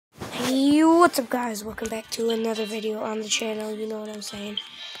What's up, guys? Welcome back to another video on the channel. You know what I'm saying.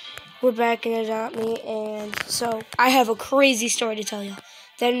 We're back in Adopt Me, and so I have a crazy story to tell you.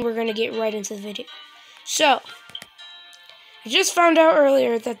 Then we're gonna get right into the video. So I just found out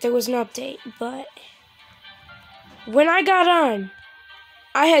earlier that there was an update, but when I got on,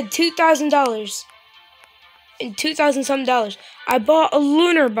 I had $2,000 and $2,000 something. I bought a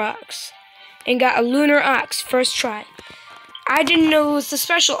lunar box and got a lunar ox first try. I didn't know it was the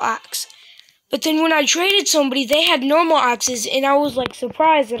special ox. But then when I traded somebody, they had normal oxes, and I was like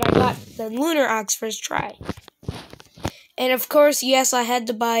surprised that I got the lunar ox first try. And of course, yes, I had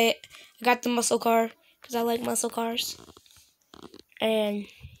to buy it. I got the muscle car because I like muscle cars. And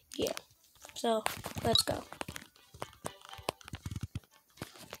yeah, so let's go.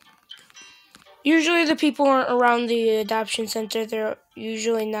 Usually the people aren't around the adoption center. They're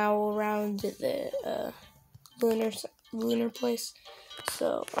usually now around the lunar place.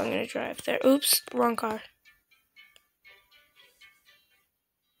 So I'm gonna drive there. Oops, wrong car.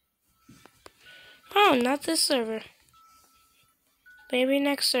 Oh, not this server. Maybe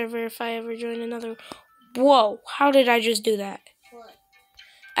next server if I ever join another. Whoa, how did I just do that? What?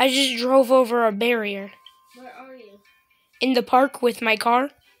 I just drove over a barrier. Where are you? In the park with my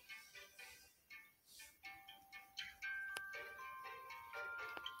car.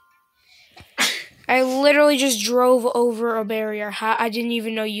 I literally just drove over a barrier. I didn't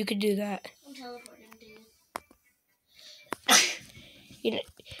even know you could do that. I'm teleporting to you. You know,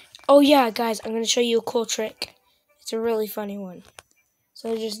 oh yeah, guys, I'm going to show you a cool trick. It's a really funny one.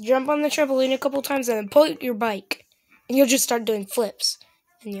 So just jump on the trampoline a couple times and then pull your bike. And you'll just start doing flips.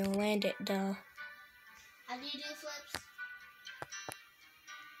 And you'll land it, duh. How do you do flips?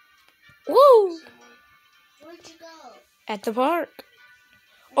 Woo! Where'd you go? At the park.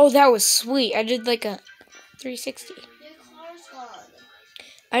 Oh, that was sweet. I did like a 360. Your car's gone.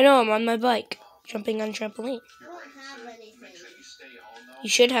 I know, I'm on my bike. Jumping on trampoline. I don't have anything. You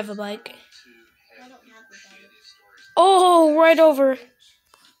should have a bike. I don't have a bike. Oh, right over.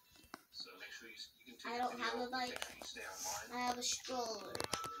 I don't have a bike. I have a stroller.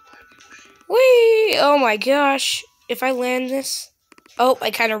 Whee! Oh my gosh. If I land this. Oh,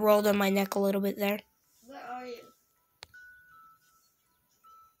 I kind of rolled on my neck a little bit there. Where are you?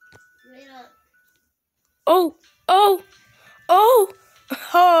 Wait up. Oh, oh, oh.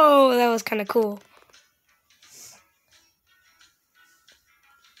 Oh, that was kind of cool.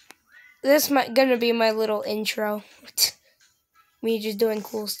 This might gonna be my little intro. Me just doing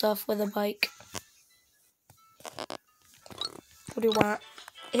cool stuff with a bike. What do you want?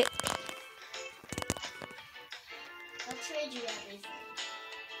 I'll trade you everything.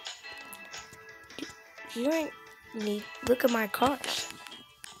 You ain't need. Look at my cars.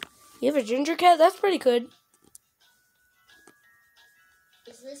 You have a ginger cat? That's pretty good.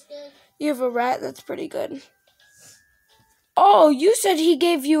 Is this good? You have a rat? That's pretty good. Oh, you said he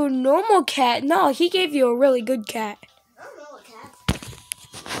gave you a normal cat. No, he gave you a really good cat. I don't know what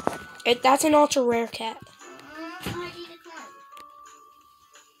cat. That's an ultra rare cat. I need a cat.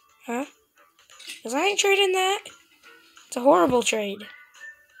 Huh? Because I ain't trading that. It's a horrible trade.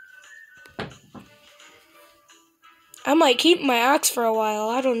 I might keep my ox for a while.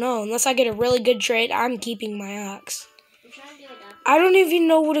 I don't know. Unless I get a really good trade, I'm keeping my ox. I'm trying to do it. I don't even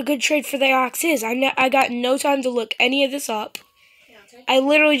know what a good trade for the ox is. I got no time to look any of this up. I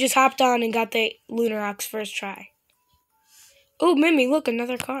literally just hopped on and got the lunar ox first try. Oh, Mimi, look,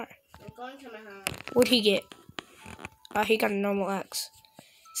 another car. I'm going to my house. What'd he get? Oh, he got a normal ox.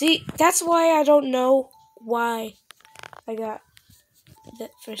 See, that's why I don't know why I got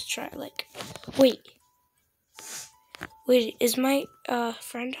that first try. Like, wait, is my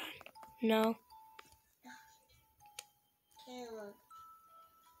friend on? No. Caleb.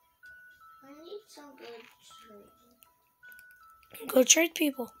 I need some good trade. Go trade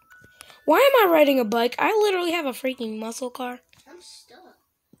people. Why am I riding a bike? I literally have a freaking muscle car. I'm stuck.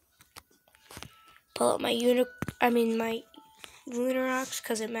 Pull up my my lunar ox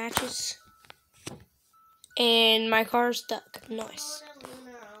because it matches. And my car's stuck. Nice. What a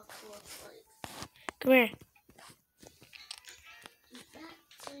lunar ox looks like. Come here. Is that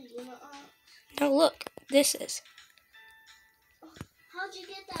a lunar ox? No, look. This is. How'd you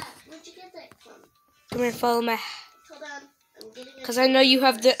get that? Where'd you get that from? Come here, follow my. Hold on. I'm getting it. Because I know you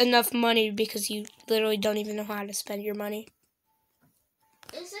have enough money because you literally don't even know how to spend your money.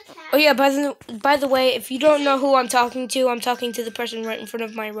 Is a cat? Oh yeah, by the way, if you don't know who I'm talking to the person right in front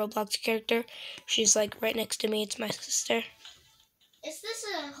of my Roblox character. She's like right next to me. It's my sister. Is this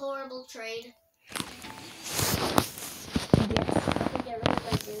a horrible trade?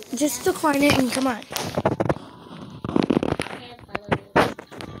 Yes. Just decline it and come on. I can't follow you.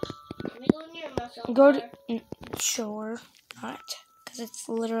 Can we go in your so Go far? to... Sure. Not. Because it's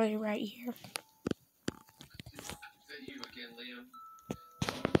literally right here.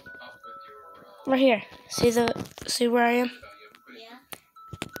 Right here. See where I am? Yeah.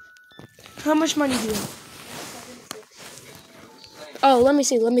 How much money do you have? Oh, let me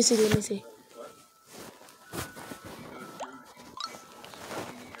see.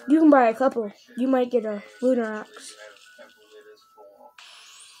 You can buy a couple. You might get a lunar ox.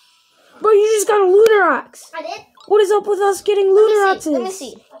 Bro, you just got a lunar ox. I did? What is up with us getting lunar oxes? Let me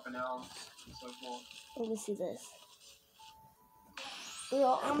see. Let me see this.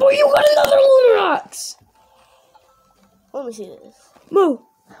 Boy, you got another lunar ox. Let me see this. Moo.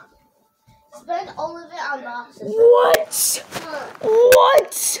 Spend all of it on boxes. What?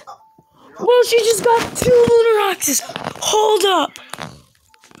 What? Well, she just got 2 lunar oxes. Hold up.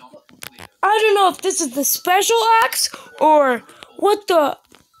 I don't know if this is the special ox or what the...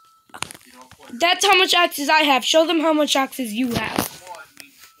 That's how much axes I have. Show them how much axes you have.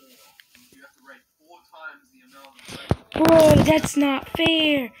 Bro, that's not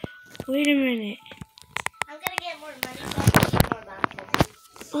fair. Wait a minute. I'm gonna get more money so I can get more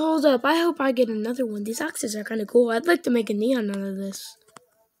boxes. Hold up. I hope I get another one. These axes are kind of cool. I'd like to make a neon out of this.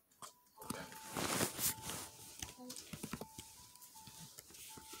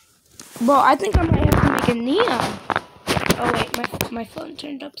 Bro, I think I might have to make a neon. Oh, wait. My phone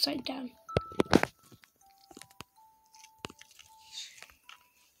turned upside down.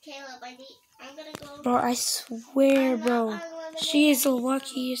 Caleb, I'm gonna go. Bro, I swear, bro. She is the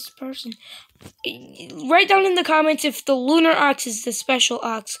luckiest person. Write down in the comments if the lunar ox is the special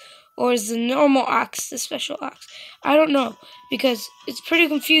ox or is the normal ox the special ox. I don't know, because it's pretty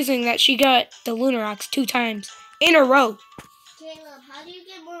confusing that she got the lunar ox 2 times in a row. Caleb, how do you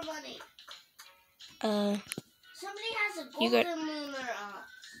get more money? Somebody has a You got golden lunar ox.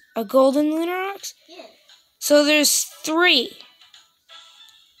 a golden lunar ox? Yeah. So there's 3.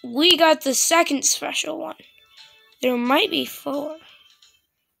 We got the second special one. There might be 4.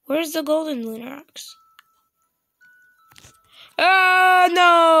 Where's the golden lunar ox? Oh,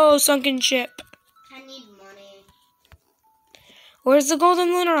 no! Sunken ship. I need money. Where's the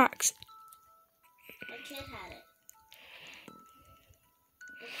golden lunar ox? My kid had it.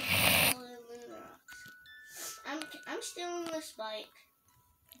 The golden lunar ox. I'm stealing this bike.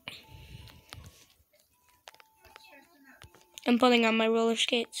 I'm putting on my roller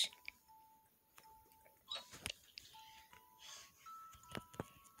skates.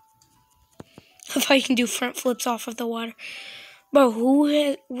 If I can do front flips off of the water. Bro,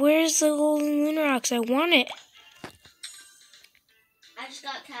 where's the golden lunar ox? I want it. I just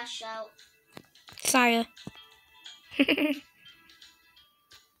got cashed out. Saya. I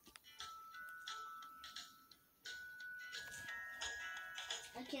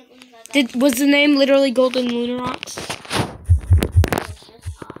can't believe I got Was the name literally golden lunar ox? this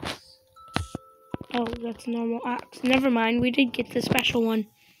ox. Oh, that's a normal ox. Never mind, we did get the special one.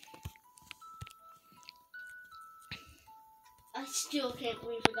 I still can't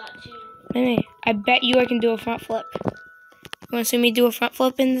believe we got 2. Maybe. I bet you I can do a front flip. You want to see me do a front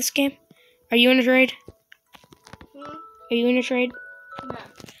flip in this game? Are you in a trade? Hmm? Are you in a trade? No.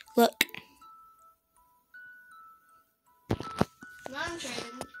 Look. No, I'm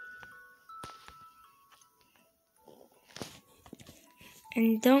trading.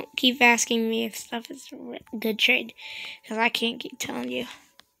 And don't keep asking me if stuff is a good trade, because I can't keep telling you.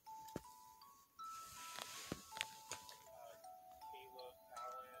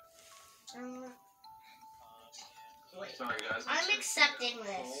 Wait. Sorry, guys. I'm accepting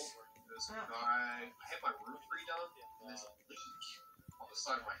this. I had my roof redone, and there's a leak on the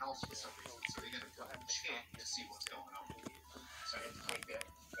side of my house for some reason, so they gotta go check to see what's going on. So I had to take that.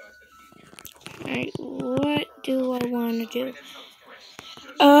 Alright, what do I want to do?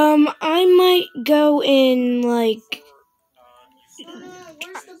 I might go in, like... Oh no,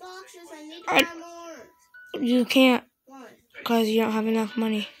 where's the boxes? I need to buy more. You can't, Why? because you don't have enough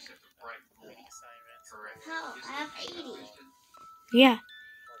money. How? I have 80. Yeah.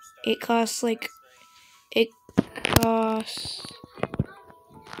 It costs, like... It costs...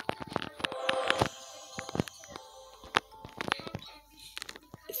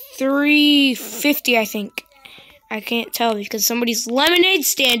 $3.50, I think. I can't tell because somebody's lemonade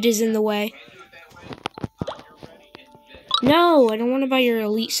stand is in the way. No, I don't want to buy your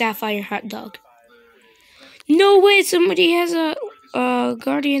Elite Sapphire hot dog. No way, somebody has a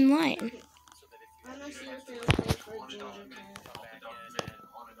Guardian Lion.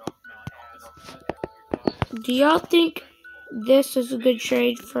 Do y'all think this is a good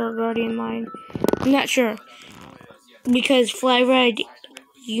trade for a Guardian Lion? I'm not sure. Because Fly Ride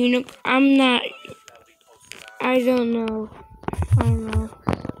I'm not. I don't know. I don't know.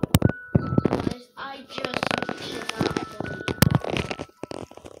 Guys, I just cannot believe.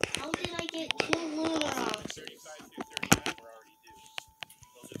 How did I get 2 lunar oxes?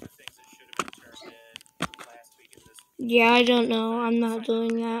 Yeah, I don't know. I'm not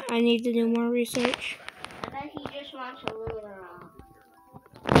doing that. I need to do more research. And then he just wants a lunar ox.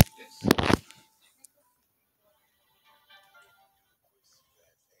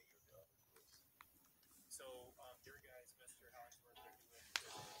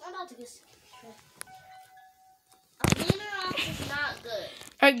 I'm about to get sick. A lunar ox is not good.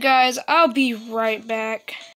 Alright, guys, I'll be right back.